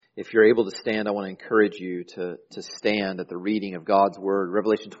If you're able to stand, I want to encourage you to stand at the reading of God's Word.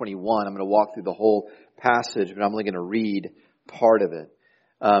 Revelation 21, I'm going to walk through the whole passage, but I'm only going to read part of it.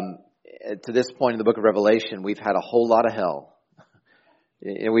 To this point in the book of Revelation, we've had a whole lot of hell.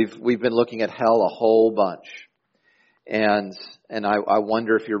 We've been looking at hell a whole bunch. And I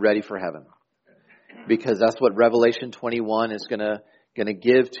wonder if you're ready for heaven. Because that's what Revelation 21 is going to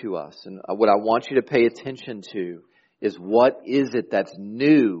give to us. And what I want you to pay attention to is, what is it that's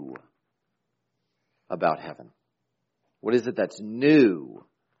new about heaven? What is it that's new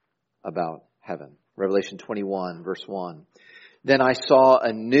about heaven? Revelation 21, verse 1. Then I saw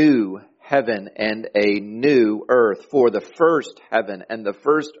a new heaven and a new earth, for the first heaven and the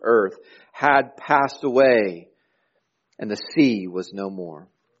first earth had passed away, and the sea was no more.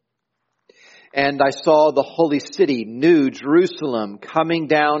 And I saw the holy city, New Jerusalem, coming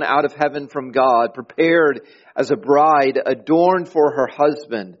down out of heaven from God, prepared as a bride adorned for her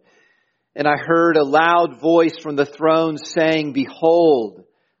husband. And I heard a loud voice from the throne saying, Behold,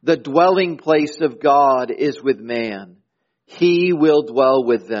 the dwelling place of God is with man. He will dwell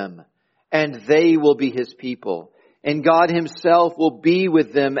with them, and they will be his people. And God himself will be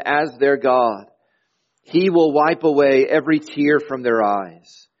with them as their God. He will wipe away every tear from their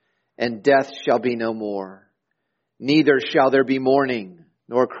eyes. And death shall be no more. Neither shall there be mourning,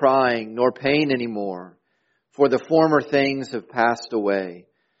 nor crying, nor pain any more. For the former things have passed away.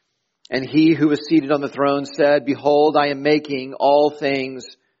 And he who was seated on the throne said, Behold, I am making all things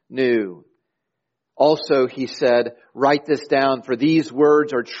new. Also, he said, Write this down, for these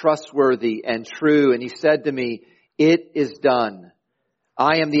words are trustworthy and true. And he said to me, It is done.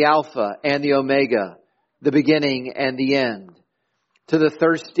 I am the Alpha and the Omega, the beginning and the end. To the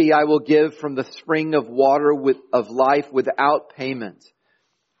thirsty I will give from the spring of water of life without payment.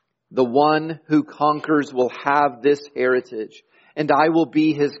 The one who conquers will have this heritage, and I will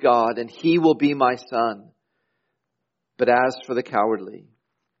be his God, and he will be my son. But as for the cowardly,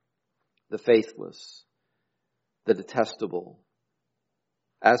 the faithless, the detestable,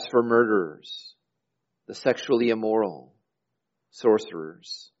 as for murderers, the sexually immoral,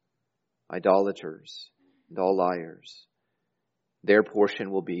 sorcerers, idolaters, and all liars, their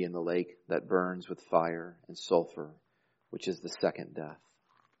portion will be in the lake that burns with fire and sulfur, which is the second death.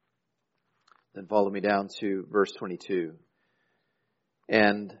 Then follow me down to verse 22.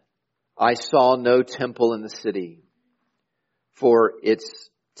 And I saw no temple in the city, for its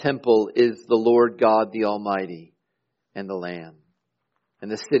temple is the Lord God the Almighty and the Lamb.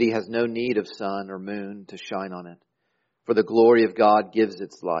 And the city has no need of sun or moon to shine on it, for the glory of God gives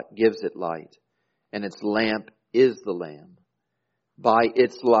it light, and its lamp is the Lamb. By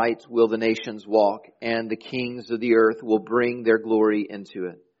its light will the nations walk, and the kings of the earth will bring their glory into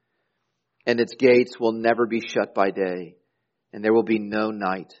it. And its gates will never be shut by day, and there will be no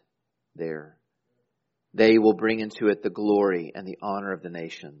night there. They will bring into it the glory and the honor of the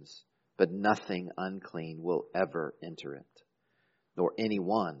nations, but nothing unclean will ever enter it, nor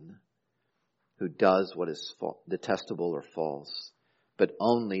anyone who does what is detestable or false, but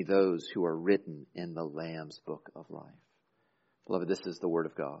only those who are written in the Lamb's book of life. Beloved, this is the word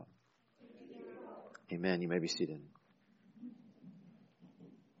of God. Amen. You may be seated.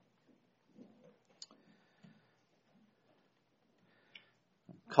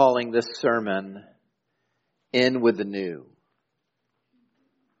 I'm calling this sermon In with the New.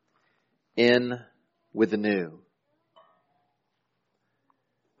 In with the New.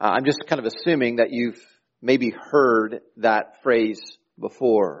 I'm just kind of assuming that you've maybe heard that phrase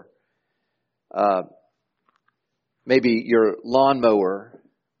before. Maybe your lawnmower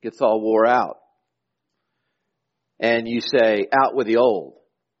gets all wore out. And you say, out with the old,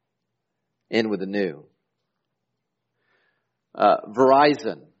 in with the new.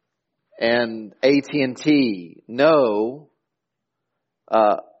 Verizon and AT&T know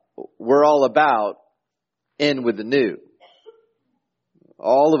we're all about in with the new.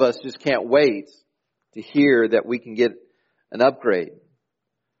 All of us just can't wait to hear that we can get an upgrade.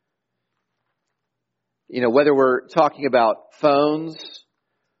 You know, whether we're talking about phones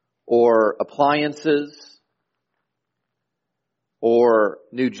or appliances or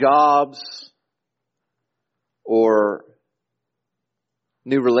new jobs or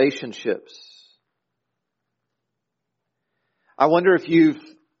new relationships. I wonder if you've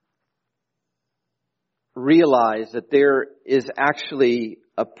realized that there is actually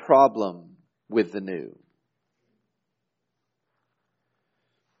a problem with the new.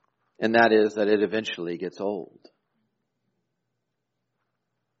 And that is that it eventually gets old.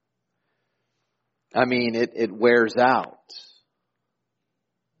 I mean, it wears out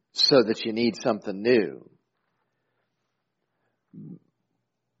so that you need something new.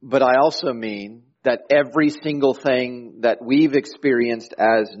 But I also mean that every single thing that we've experienced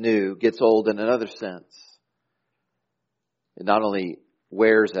as new gets old in another sense. It not only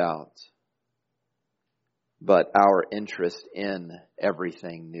wears out, but our interest in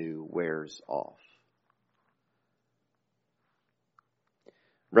everything new wears off.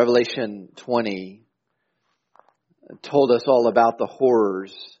 Revelation 20 told us all about the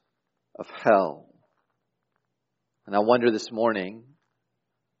horrors of hell. And I wonder this morning,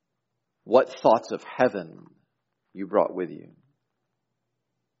 what thoughts of heaven you brought with you?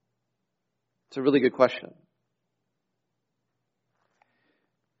 It's a really good question.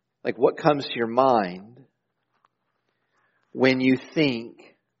 Like, what comes to your mind when you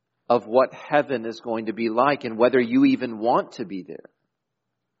think of what heaven is going to be like and whether you even want to be there?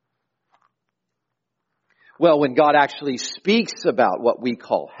 Well, when God actually speaks about what we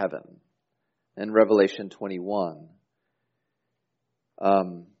call heaven in Revelation 21,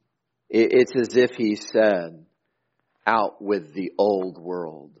 it's as if he said, out with the old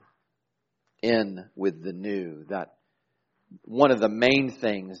world, in with the new. That one of the main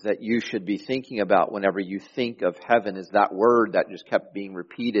things that you should be thinking about whenever you think of heaven is that word that just kept being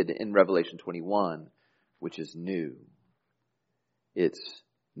repeated in Revelation 21, which is new. It's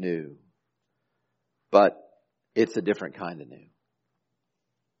new. But it's a different kind of new.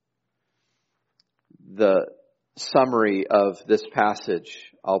 The summary of this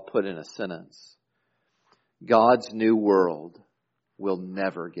passage I'll put in a sentence. God's new world will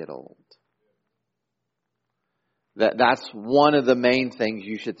never get old. That's one of the main things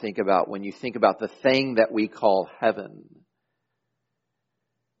you should think about when you think about the thing that we call heaven,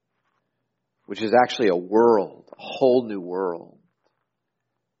 which is actually a world, a whole new world.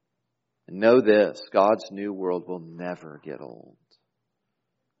 And know this, God's new world will never get old.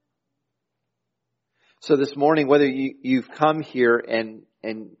 So this morning, whether you've come here and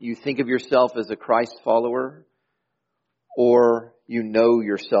you think of yourself as a Christ follower, or you know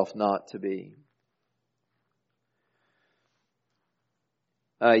yourself not to be,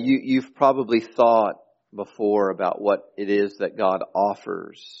 you've probably thought before about what it is that God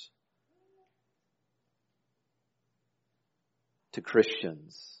offers to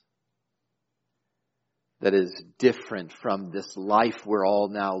Christians that is different from this life we're all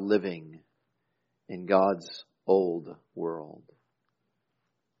now living in God's old world.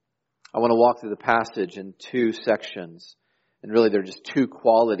 I want to walk through the passage in two sections, and really they're just two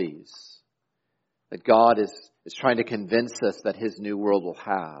qualities that God is trying to convince us that His new world will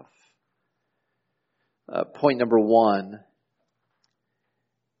have. Point number one,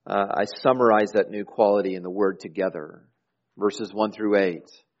 I summarize that new quality in the word together. Verses 1 through 8.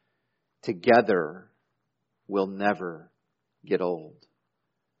 Together will never get old.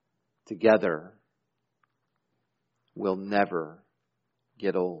 Together will never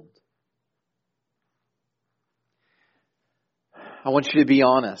get old. I want you to be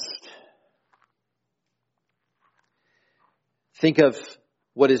honest. Think of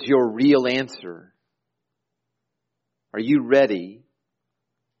what is your real answer. Are you ready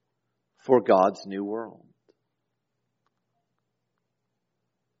for God's new world?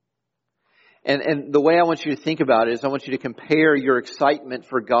 And the way I want you to think about it is I want you to compare your excitement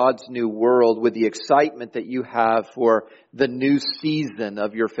for God's new world with the excitement that you have for the new season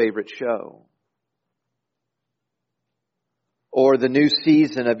of your favorite show. Or the new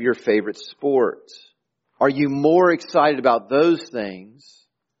season of your favorite sport. Are you more excited about those things?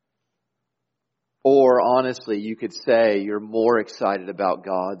 Or honestly, you could say you're more excited about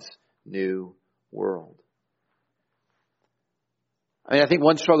God's new world. I think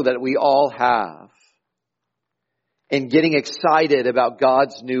one struggle that we all have in getting excited about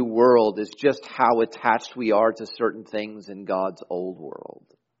God's new world is just how attached we are to certain things in God's old world.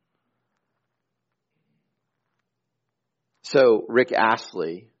 So Rick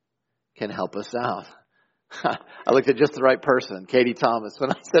Astley can help us out. I looked at just the right person, Katie Thomas,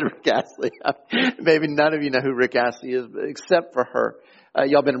 when I said Rick Astley. Maybe none of you know who Rick Astley is, except for her.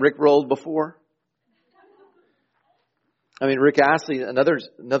 Y'all been Rickrolled before? Rick Astley,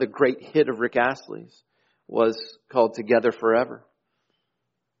 another great hit of Rick Astley's was called Together Forever.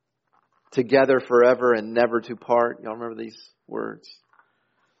 Together forever and never to part. Y'all remember these words?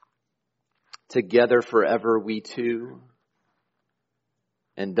 Together forever we two.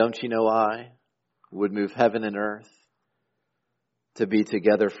 And don't you know I would move heaven and earth to be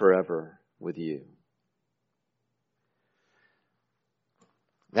together forever with you.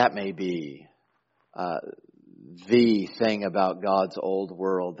 That may be the thing about God's old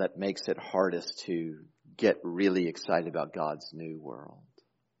world that makes it hardest to get really excited about God's new world.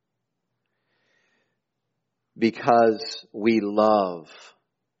 Because we love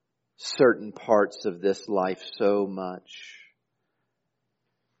certain parts of this life so much.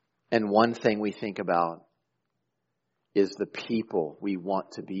 And one thing we think about is the people we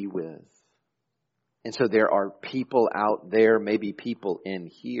want to be with. And so there are people out there, maybe people in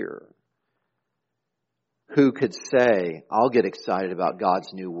here, who could say, I'll get excited about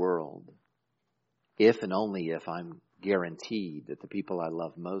God's new world if and only if I'm guaranteed that the people I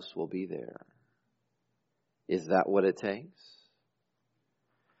love most will be there. Is that what it takes?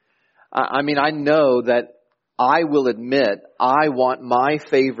 I mean, I know that I will admit I want my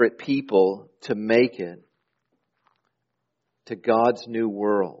favorite people to make it to God's new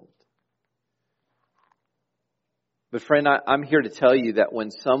world. But friend, I'm here to tell you that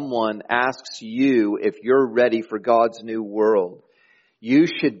when someone asks you if you're ready for God's new world, you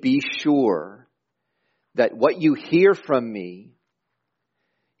should be sure that what you hear from me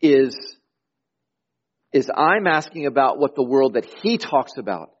is I'm asking about what the world that He talks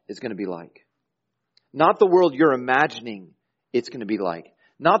about is going to be like. Not the world you're imagining it's going to be like.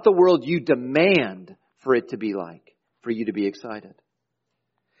 Not the world you demand for it to be like, for you to be excited.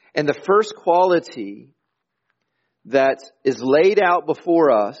 And the first quality that is laid out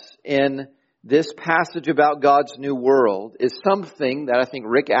before us in this passage about God's new world is something that I think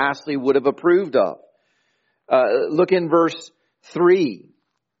Rick Astley would have approved of. Look in verse 3.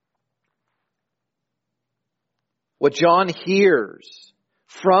 What John hears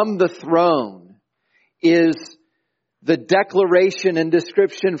from the throne is the declaration and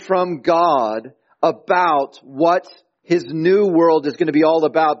description from God about what His new world is going to be all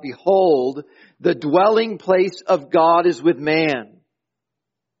about. Behold, the dwelling place of God is with man.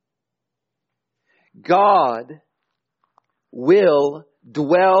 God will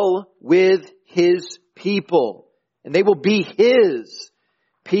dwell with His people, and they will be His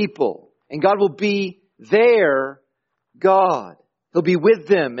people, and God will be their God. He'll be with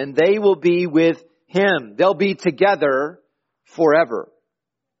them, and they will be with Him. They'll be together forever.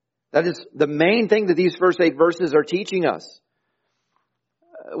 That is the main thing that these first 8 verses are teaching us.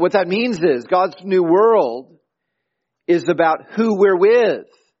 What that means is God's new world is about who we're with.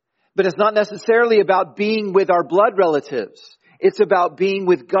 But it's not necessarily about being with our blood relatives. It's about being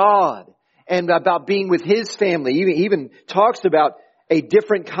with God and about being with His family. He even talks about a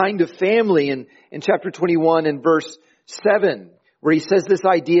different kind of family in chapter 21 and verse 7, where He says this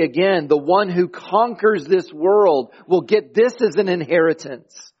idea again. The one who conquers this world will get this as an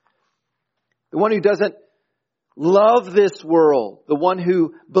inheritance. The one who doesn't love this world, the one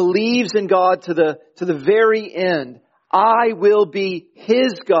who believes in God to the very end, I will be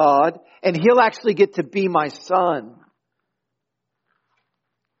His God, and He'll actually get to be my son.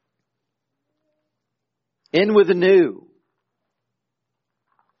 In with the new.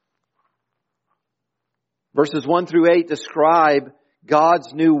 Verses 1 through 8 describe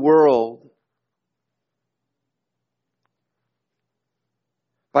God's new world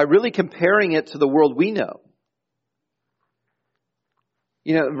by really comparing it to the world we know.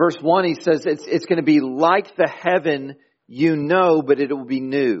 You know, in verse 1 he says it's going to be like the heaven you know, but it will be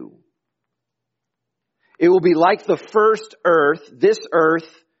new. It will be like the first earth, this earth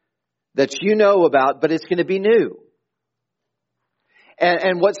that you know about, but it's going to be new.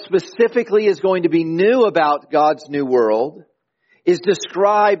 And what specifically is going to be new about God's new world is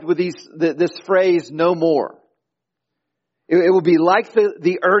described with this phrase, no more. It will be like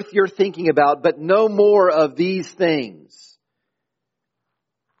the earth you're thinking about, but no more of these things.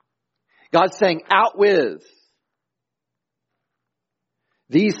 God's saying, out with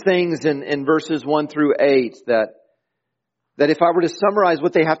these things in verses 1 through 8 that if I were to summarize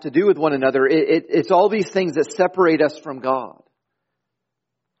what they have to do with one another, it's all these things that separate us from God.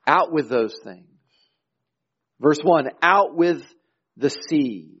 Out with those things. Verse 1, out with the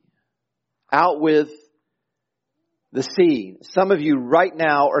sea. Out with the sea. Some of you right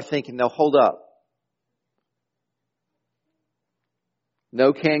now are thinking, no, hold up.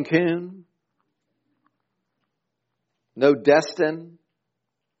 No Cancun. No Destin.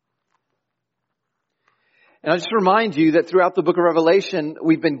 And I just remind you that throughout the book of Revelation,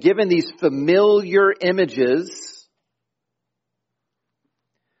 we've been given these familiar images,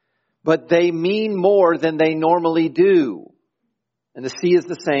 but they mean more than they normally do. And the sea is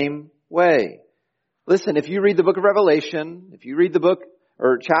the same way. Listen, if you read the book of Revelation, if you read the book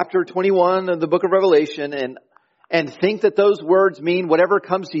or chapter 21 of the book of Revelation and think that those words mean whatever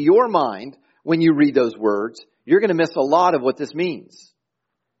comes to your mind when you read those words, you're going to miss a lot of what this means.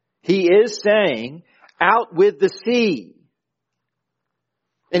 He is saying, out with the sea.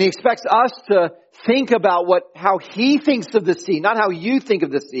 And He expects us to think about how He thinks of the sea, not how you think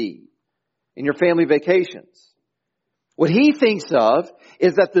of the sea in your family vacations. What he thinks of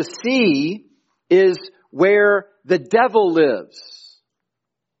is that the sea is where the devil lives.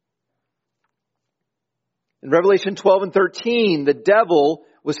 In Revelation 12 and 13, the devil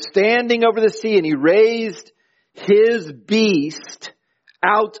was standing over the sea and he raised his beast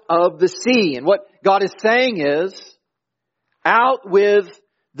out of the sea. And what God is saying is, out with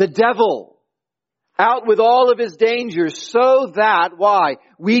the devil. Out with all of his dangers so that, why?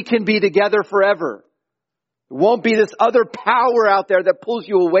 We can be together forever. It won't be this other power out there that pulls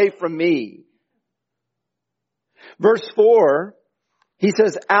you away from me. Verse 4, he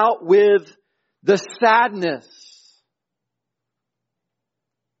says, out with the sadness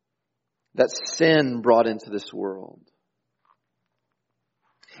that sin brought into this world.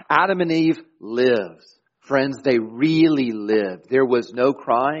 Adam and Eve lived. Friends, they really lived. There was no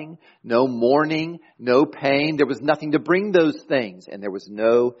crying, no mourning, no pain. There was nothing to bring those things. And there was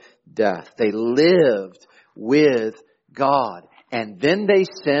no death. They lived with God. And then they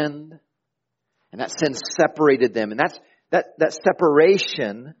sinned. And that sin separated them. And that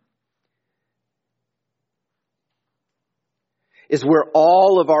separation is where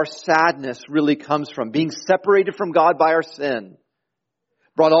all of our sadness really comes from. Being separated from God by our sin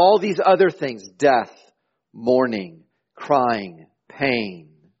brought all these other things, death, mourning, crying, pain.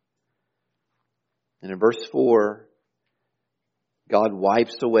 And in verse 4, God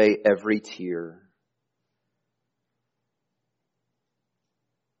wipes away every tear.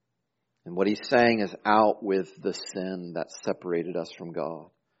 And what he's saying is, out with the sin that separated us from God.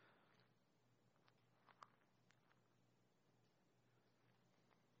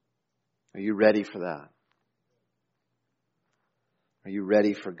 Are you ready for that? Are you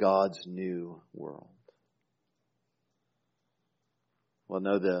ready for God's new world? Well,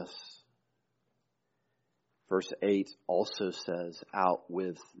 know this. Verse 8 also says, out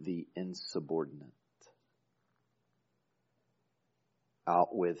with the insubordinate. Out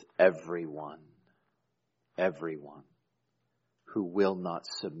with everyone who will not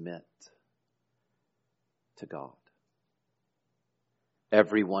submit to God.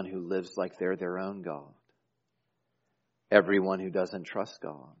 Everyone who lives like they're their own God. Everyone who doesn't trust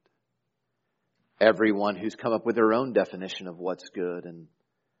God. Everyone who's come up with their own definition of what's good and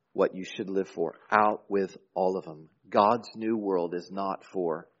what you should live for. Out with all of them. God's new world is not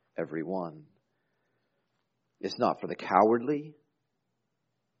for everyone. It's not for the cowardly.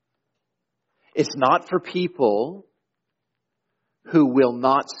 It's not for people who will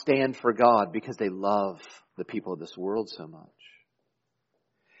not stand for God because they love the people of this world so much.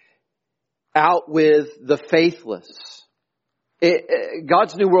 Out with the faithless.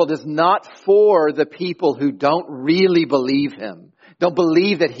 God's new world is not for the people who don't really believe Him. Don't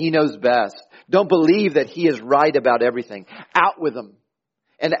believe that He knows best. Don't believe that He is right about everything. Out with them.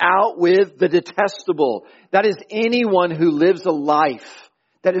 And out with the detestable. That is anyone who lives a life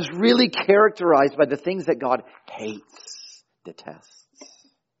that is really characterized by the things that God hates, detests.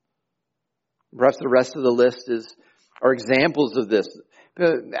 Perhaps the rest of the list are examples of this.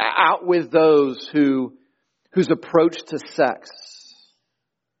 Out with those whose approach to sex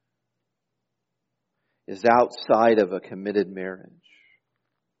is outside of a committed marriage.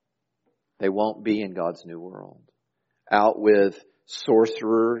 They won't be in God's new world. Out with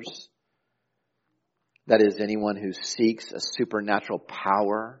sorcerers. That is anyone who seeks a supernatural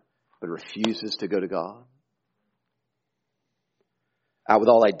power but refuses to go to God. Out with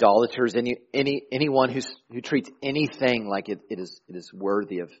all idolaters, anyone who treats anything like it is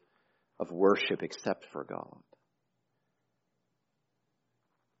worthy of worship except for God.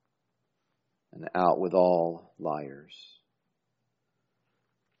 And out with all liars.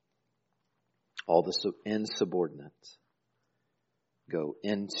 All the insubordinate go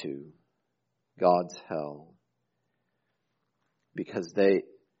into God's hell because they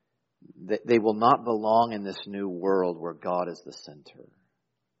will not belong in this new world where God is the center,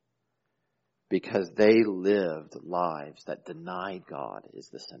 because they lived lives that denied God is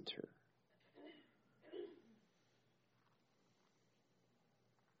the center.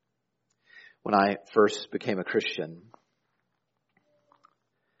 When I first became a Christian,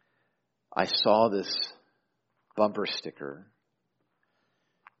 I saw this bumper sticker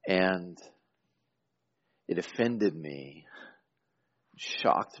and it offended me,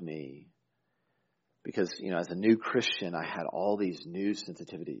 shocked me, because, as a new Christian, I had all these new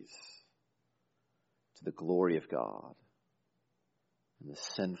sensitivities to the glory of God and the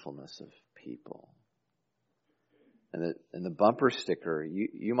sinfulness of people. And the bumper sticker,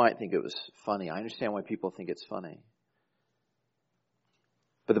 you might think it was funny. I understand why people think it's funny.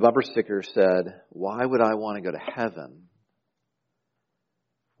 But the bumper sticker said, "Why would I want to go to heaven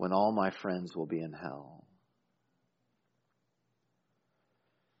when all my friends will be in hell?"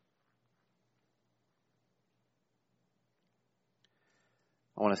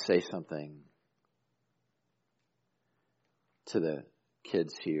 I want to say something to the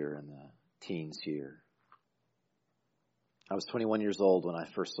kids here and the teens here. I was 21 years old when I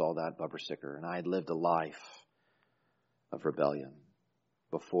first saw that bumper sticker, and I had lived a life of rebellion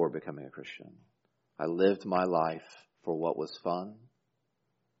before becoming a Christian. I lived my life for what was fun,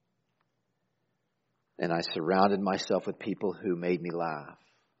 and I surrounded myself with people who made me laugh.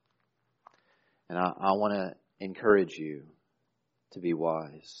 And I want to encourage you to be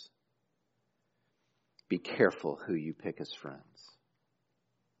wise. Be careful who you pick as friends.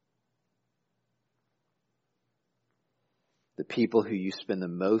 The people who you spend the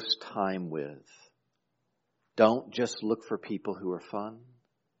most time with, don't just look for people who are fun.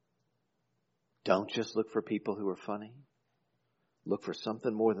 Don't just look for people who are funny. Look for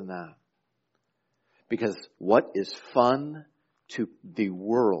something more than that. Because what is fun to the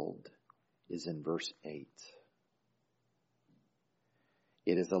world is in verse 8.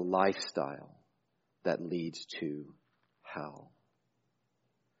 It is a lifestyle that leads to hell.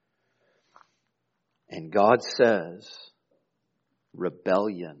 And God says,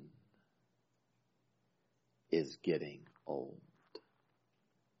 rebellion is getting old.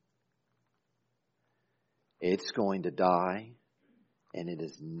 It's going to die, and it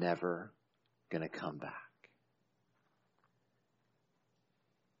is never going to come back.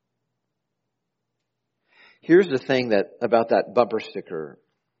 Here's the thing about that bumper sticker.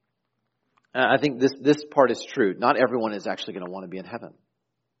 I think this part is true. Not everyone is actually going to want to be in heaven.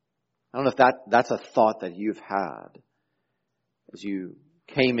 I don't know if that's a thought that you've had as you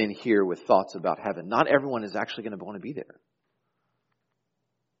came in here with thoughts about heaven. Not everyone is actually going to want to be there.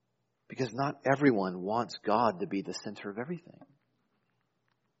 Because not everyone wants God to be the center of everything.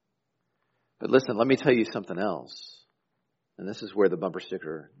 But listen, let me tell you something else. And this is where the bumper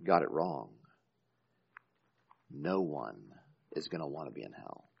sticker got it wrong. No one is going to want to be in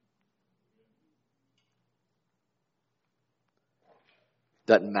hell.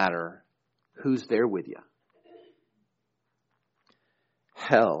 Doesn't matter who's there with you.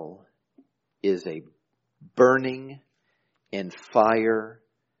 Hell is a burning in fire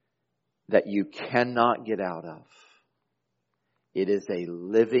that you cannot get out of. It is a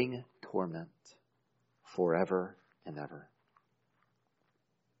living torment forever and ever.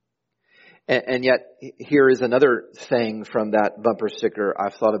 And yet, here is another thing from that bumper sticker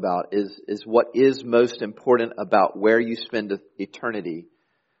I've thought about is what is most important about where you spend eternity.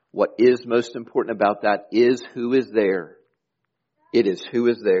 What is most important about that is who is there. It is who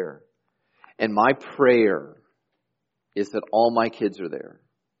is there. And my prayer is that all my kids are there.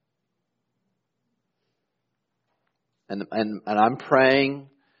 And I'm praying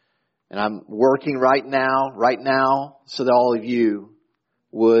and I'm working right now, so that all of you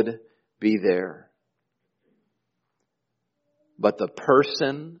would be there. But the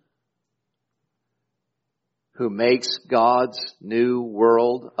person who makes God's new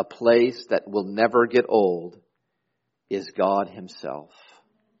world a place that will never get old is God Himself.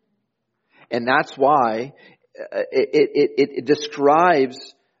 And that's why it describes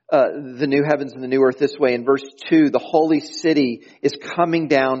the new heavens and the new earth this way. In verse 2, the holy city is coming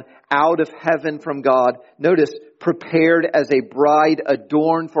down out of heaven from God. Notice, prepared as a bride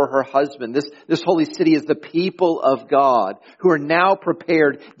adorned for her husband. This holy city is the people of God who are now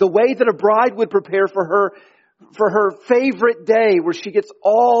prepared the way that a bride would prepare for her favorite day, where she gets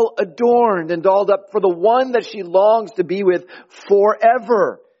all adorned and dolled up for the one that she longs to be with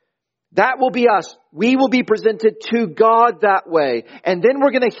forever. That will be us. We will be presented to God that way. And then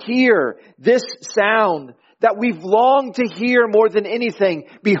we're going to hear this sound that we've longed to hear more than anything.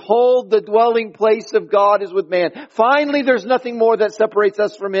 Behold, the dwelling place of God is with man. Finally, there's nothing more that separates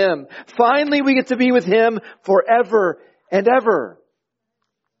us from Him. Finally, we get to be with Him forever and ever.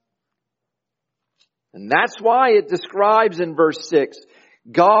 And that's why it describes in verse 6,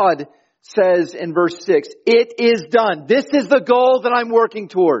 God says in verse 6, it is done. This is the goal that I'm working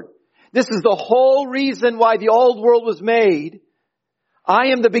toward. This is the whole reason why the old world was made. I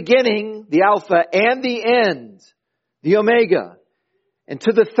am the beginning, the Alpha, and the end, the Omega. And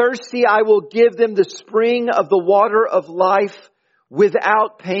to the thirsty I will give them the spring of the water of life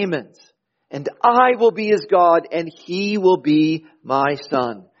without payment. And I will be His God, and He will be my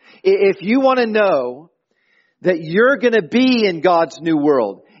Son. If you want to know that you're going to be in God's new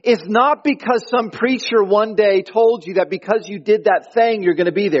world, it's not because some preacher one day told you that because you did that thing, you're going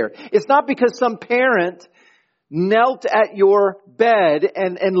to be there. It's not because some parent knelt at your bed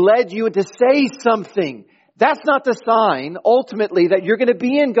and led you to say something. That's not the sign, ultimately, that you're going to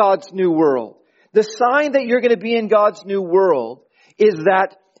be in God's new world. The sign that you're going to be in God's new world is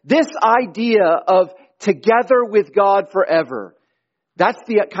that this idea of together with God forever, That's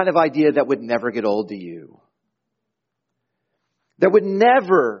the kind of idea that would never get old to you. That would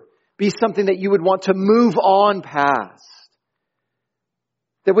never be something that you would want to move on past.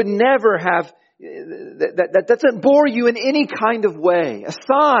 That would never have, that doesn't bore you in any kind of way. A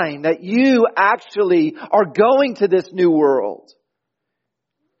sign that you actually are going to this new world.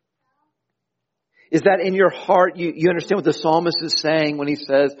 Is that in your heart, you understand what the psalmist is saying when he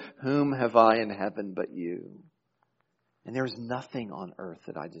says, whom have I in heaven but you? And there is nothing on earth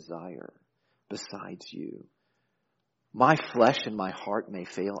that I desire besides you. My flesh and my heart may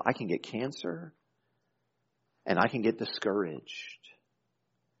fail. I can get cancer. And I can get discouraged.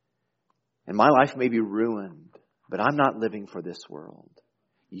 And my life may be ruined. But I'm not living for this world.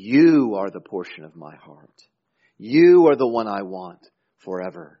 You are the portion of my heart. You are the one I want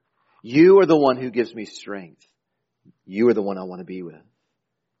forever. You are the one who gives me strength. You are the one I want to be with.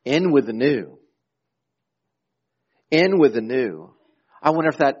 In with the new. In with the new. I wonder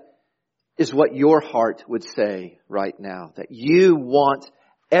if that is what your heart would say right now. That you want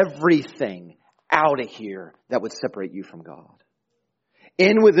everything out of here that would separate you from God.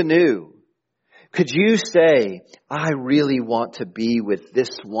 In with the new. Could you say, I really want to be with this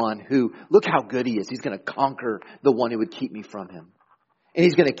one who, look how good he is. He's going to conquer the one who would keep me from him. And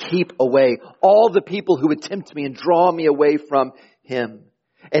he's going to keep away all the people who would tempt me and draw me away from him.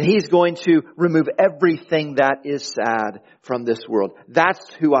 And he's going to remove everything that is sad from this world.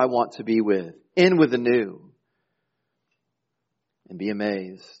 That's who I want to be with. In with the new. And be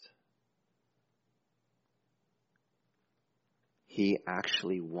amazed. He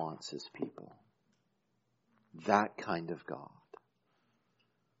actually wants his people. That kind of God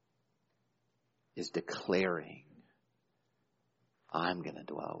is declaring, I'm going to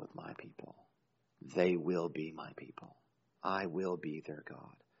dwell with my people. They will be my people. I will be their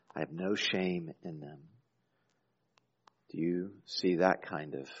God. I have no shame in them. Do you see that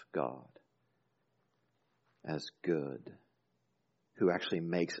kind of God as good, who actually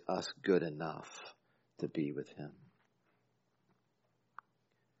makes us good enough to be with him?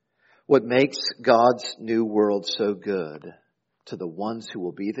 What makes God's new world so good to the ones who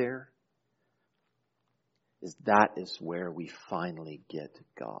will be there is that is where we finally get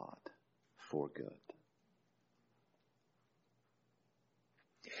God for good.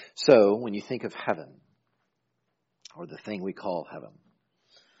 So, when you think of heaven, or the thing we call heaven,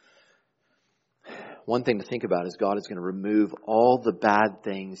 one thing to think about is God is going to remove all the bad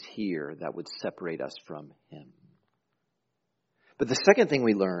things here that would separate us from him. But the second thing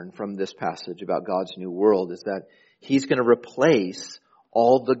we learn from this passage about God's new world is that he's going to replace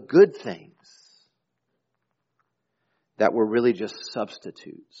all the good things that were really just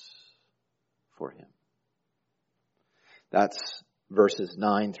substitutes for him. That's verses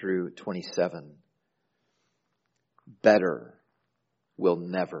 9 through 27. Better will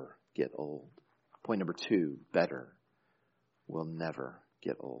never get old. Point number 2, better will never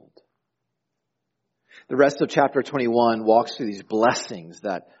get old. The rest of chapter 21 walks through these blessings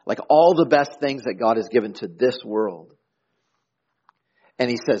that, like all the best things that God has given to this world. And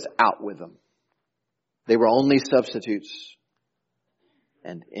he says, out with them. They were only substitutes.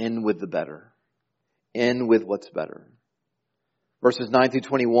 And in with the better. In with what's better. Verses 9 through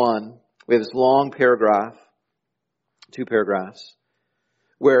 21, we have this long paragraph, 2 paragraphs,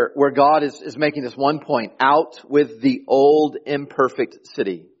 where God is making this one point, out with the old imperfect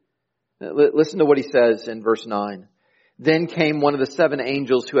city. Listen to what he says in verse 9. Then came one of the 7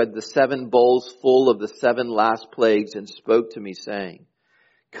 angels who had the 7 bowls full of the 7 last plagues and spoke to me saying,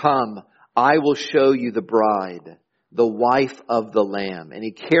 come, I will show you the bride, the wife of the Lamb. And he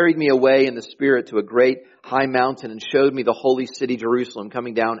carried me away in the Spirit to a great high mountain and showed me the holy city Jerusalem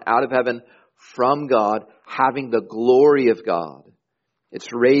coming down out of heaven from God, having the glory of God. Its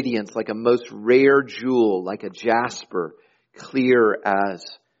radiance like a most rare jewel, like a jasper, clear as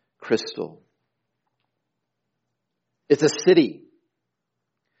crystal. It's a city.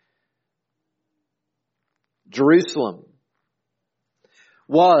 Jerusalem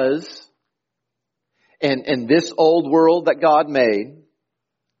was, in this old world that God made,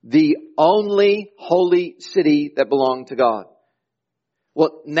 the only holy city that belonged to God.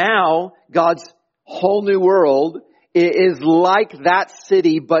 Well, now God's whole new world is like that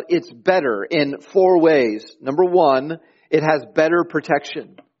city, but it's better in 4 ways. Number 1, it has better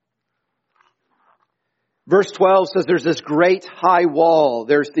protection. Verse 12 says there's this great high wall.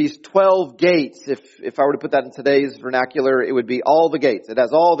 There's these 12 gates. If I were to put that in today's vernacular, it would be all the gates. It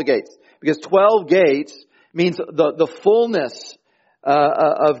has all the gates. Because 12 gates means the fullness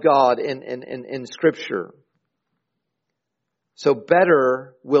of God in Scripture. So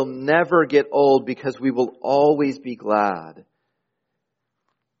better will never get old because we will always be glad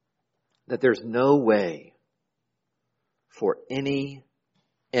that there's no way for any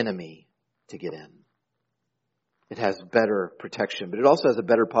enemy to get in. It has better protection, but it also has a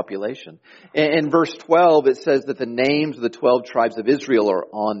better population. In verse 12, it says that the names of the 12 tribes of Israel are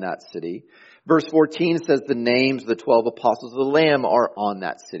on that city. Verse 14 says the names of the 12 apostles of the Lamb are on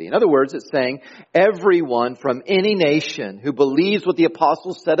that city. In other words, it's saying everyone from any nation who believes what the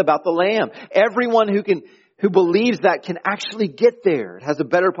apostles said about the Lamb, everyone who believes that can actually get there. It has a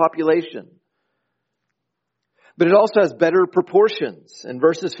better population. But it also has better proportions. In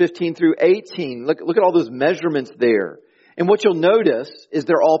verses 15 through 18, look at all those measurements there. And what you'll notice is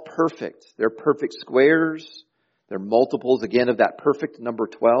they're all perfect. They're perfect squares. They're multiples, again, of that perfect number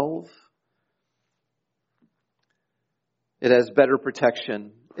 12. It has better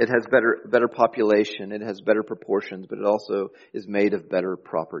protection. It has better population. It has better proportions, but it also is made of better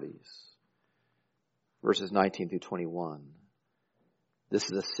properties. Verses 19 through 21. This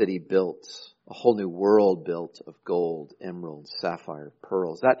is a city built, a whole new world built of gold, emerald, sapphire,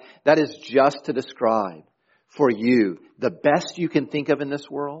 pearls. That is just to describe for you the best you can think of in this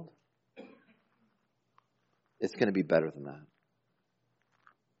world. It's going to be better than that.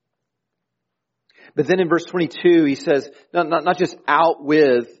 But then in verse 22, he says, not just out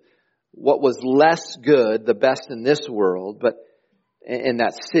with what was less good, the best in this world, but in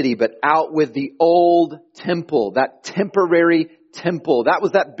that city, but out with the old temple, that temporary temple. That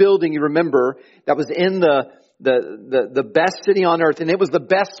was that building, you remember, that was in the best city on earth, and it was the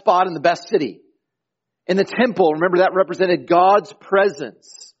best spot in the best city. In the temple, remember, that represented God's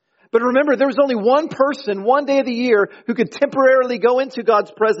presence. But remember, there was only one person, one day of the year, who could temporarily go into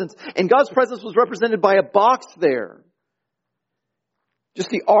God's presence. And God's presence was represented by a box there. Just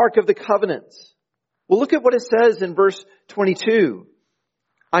the Ark of the Covenant. Well, look at what it says in verse 22.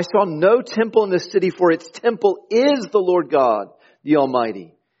 I saw no temple in this city, for its temple is the Lord God, the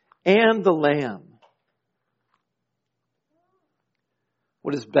Almighty, and the Lamb.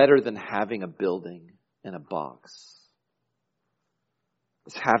 What is better than having a building and a box?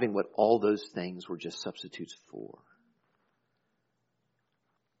 It's having what all those things were just substitutes for.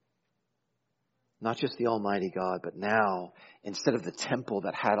 Not just the Almighty God, but now, instead of the temple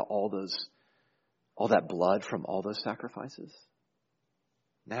that had all that blood from all those sacrifices,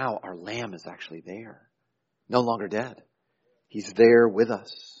 now our Lamb is actually there. No longer dead. He's there with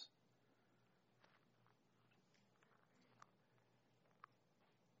us.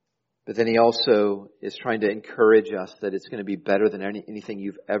 But then he also is trying to encourage us that it's going to be better than anything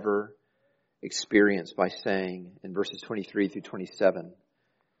you've ever experienced by saying in verses 23 through 27,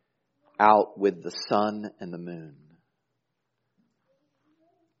 out with the sun and the moon.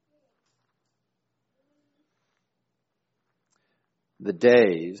 The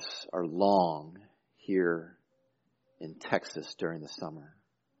days are long here in Texas during the summer.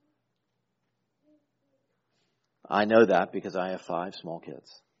 I know that because I have 5 small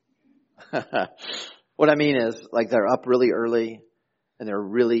kids. What I mean is, like, they're up really early and they're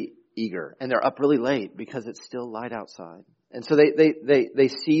really eager, and they're up really late because it's still light outside. And so they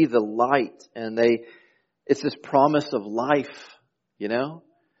see the light, and it's this promise of life, you know?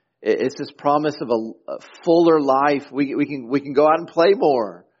 It's this promise of a fuller life. We can go out and play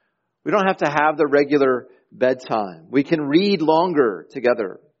more. We don't have to have the regular bedtime. We can read longer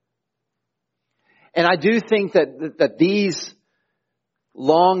together. And I do think that these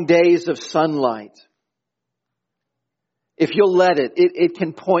long days of sunlight, if you'll let it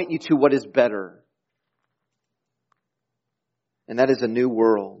can point you to what is better. And that is a new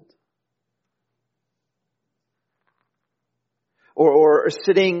world. Or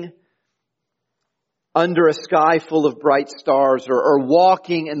sitting under a sky full of bright stars, or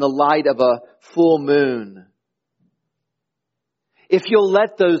walking in the light of a full moon. If you'll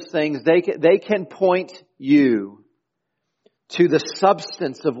let those things, they can point you to the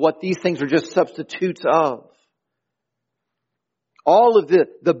substance of what these things are just substitutes of. All of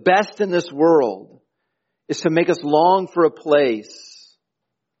the best in this world is to make us long for a place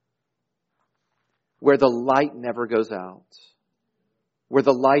where the light never goes out, where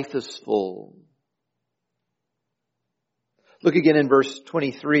the life is full. Look again in verse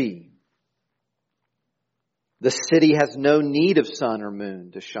 23. The city has no need of sun or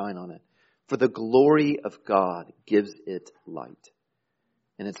moon to shine on it, for the glory of God gives it light.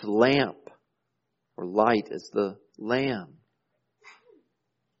 And its lamp or light is the Lamb.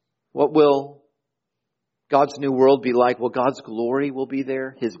 What will God's new world be like? Well, God's glory will be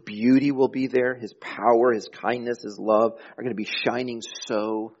there. His beauty will be there. His power, His kindness, His love are going to be shining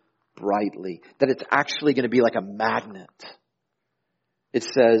so brightly that it's actually going to be like a magnet. It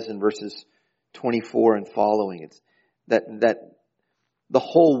says in verses 24 and following, it's that the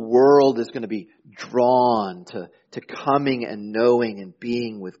whole world is going to be drawn to coming and knowing and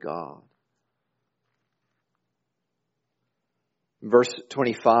being with God. Verse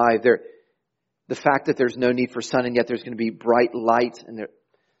 25, the fact that there's no need for sun and yet there's going to be bright light, and there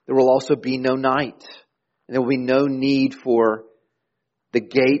will also be no night. And there will be no need for the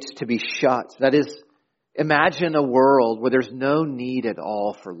gates to be shut. That is, imagine a world where there's no need at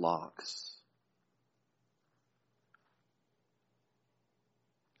all for locks.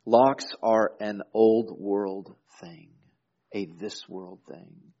 Locks are an old world thing, a this world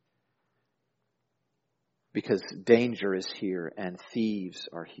thing. Because danger is here and thieves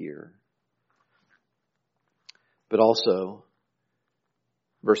are here. But also,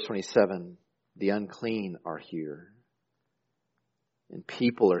 verse 27, the unclean are here. And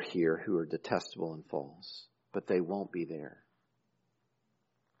people are here who are detestable and false. But they won't be there.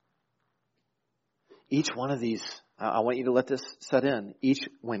 Each one of these, I want you to let this set in.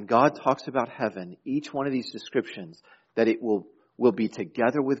 When God talks about heaven, each one of these descriptions, that it will be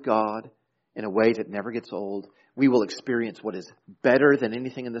together with God in a way that never gets old. We will experience what is better than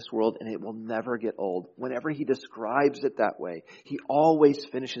anything in this world, and it will never get old. Whenever he describes it that way, he always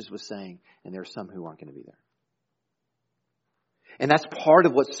finishes with saying, and there are some who aren't going to be there. And that's part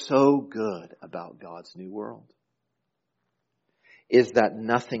of what's so good about God's new world, is that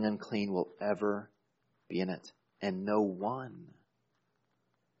nothing unclean will ever be in it, and no one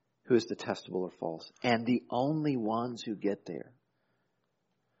who is detestable or false. And the only ones who get there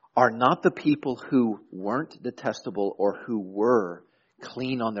are not the people who weren't detestable or who were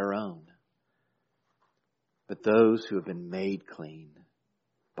clean on their own, but those who have been made clean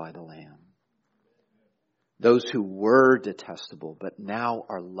by the Lamb. Those who were detestable but now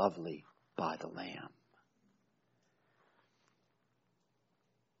are lovely by the Lamb.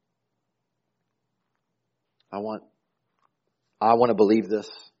 I want to believe this.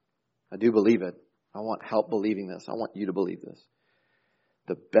 I do believe it. I want help believing this. I want you to believe this.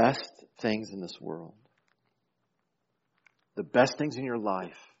 The best things in this world, the best things in your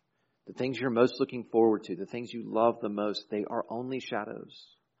life, the things you're most looking forward to, the things you love the most, they are only shadows.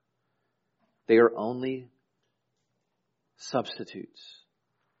 They are only substitutes.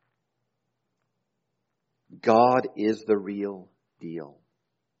 God is the real deal.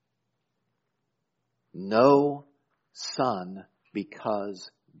 No sun because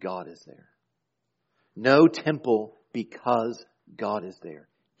God is there. No temple because God is there.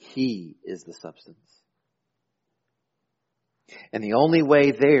 He is the substance. And the only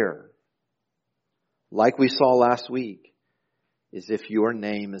way there, like we saw last week, is if your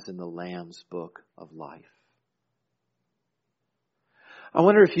name is in the Lamb's book of life. I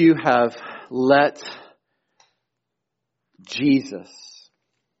wonder if you have let Jesus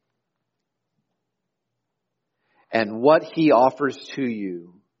and what he offers to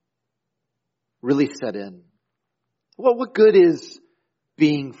you really set in. Well, what good is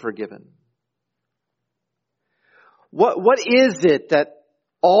being forgiven? What is it that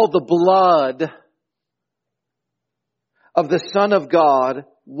all the blood of the Son of God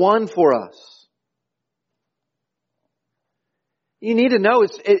won for us? You need to know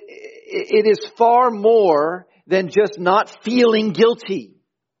it is far more than just not feeling guilty.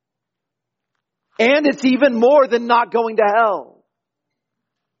 And it's even more than not going to hell.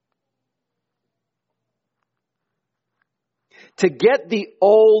 To get the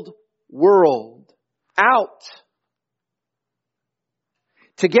old world out,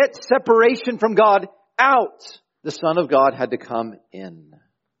 to get separation from God out, the Son of God had to come in.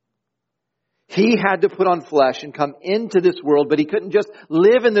 He had to put on flesh and come into this world, but he couldn't just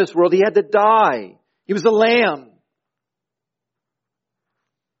live in this world. He had to die. He was a lamb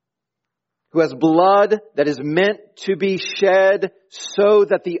who has blood that is meant to be shed so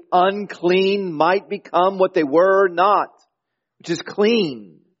that the unclean might become what they were not, which is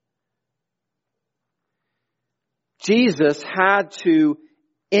clean. Jesus had to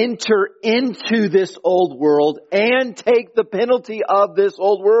enter into this old world and take the penalty of this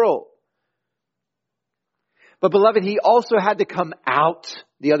old world. But beloved, he also had to come out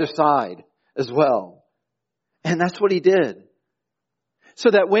the other side as well. And that's what he did. So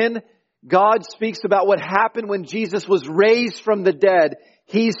that when God speaks about what happened when Jesus was raised from the dead,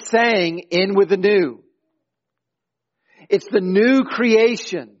 he's saying, in with the new. It's the new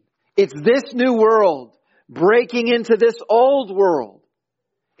creation. It's this new world breaking into this old world.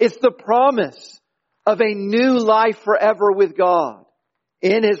 It's the promise of a new life forever with God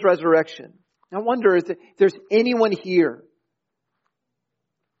in his resurrection. I wonder if there's anyone here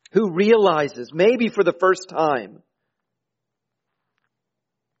who realizes, maybe for the first time,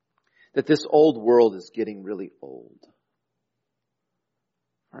 that this old world is getting really old.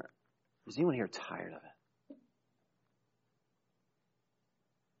 Is anyone here tired of it?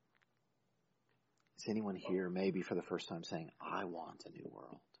 Is anyone here maybe for the first time saying, I want a new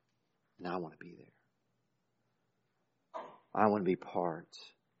world and I want to be there? I want to be part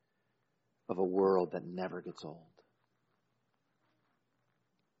of a world that never gets old.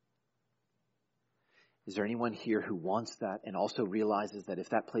 Is there anyone here who wants that and also realizes that if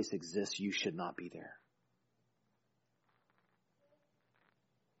that place exists, you should not be there?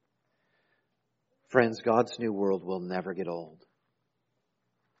 Friends, God's new world will never get old.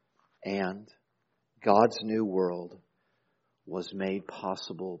 And God's new world was made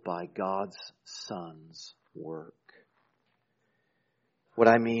possible by God's Son's work. What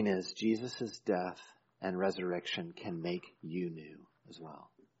I mean is Jesus' death and resurrection can make you new as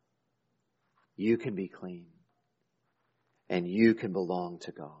well. You can be clean. And you can belong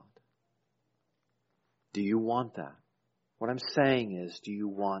to God. Do you want that? What I'm saying is, do you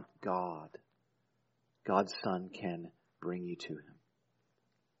want God? God's Son can bring you to Him.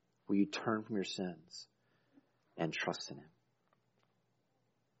 Will you turn from your sins and trust in Him?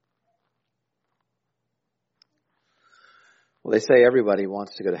 Well, they say everybody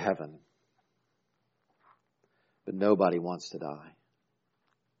wants to go to heaven, but nobody wants to die.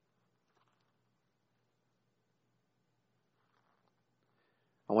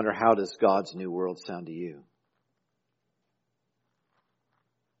 I wonder, how does God's new world sound to you?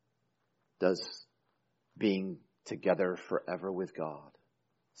 Does being together forever with God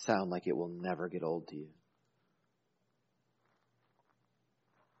sound like it will never get old to you?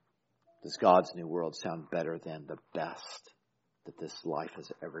 Does God's new world sound better than the best that this life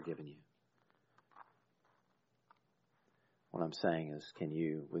has ever given you? What I'm saying is, can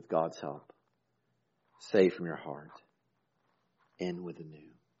you, with God's help, say from your heart, in with the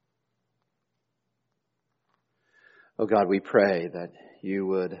new? Oh God, we pray that you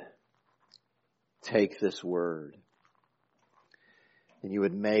would take this word and you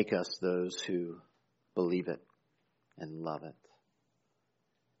would make us those who believe it and love it.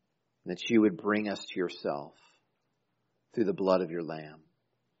 And that you would bring us to yourself through the blood of your Lamb.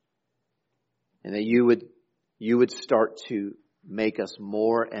 And that you would start to make us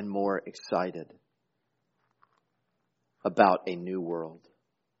more and more excited about a new world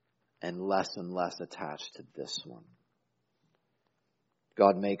and less attached to this one.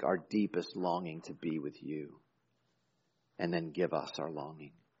 God, make our deepest longing to be with you, and then give us our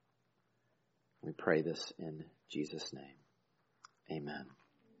longing. We pray this in Jesus' name. Amen.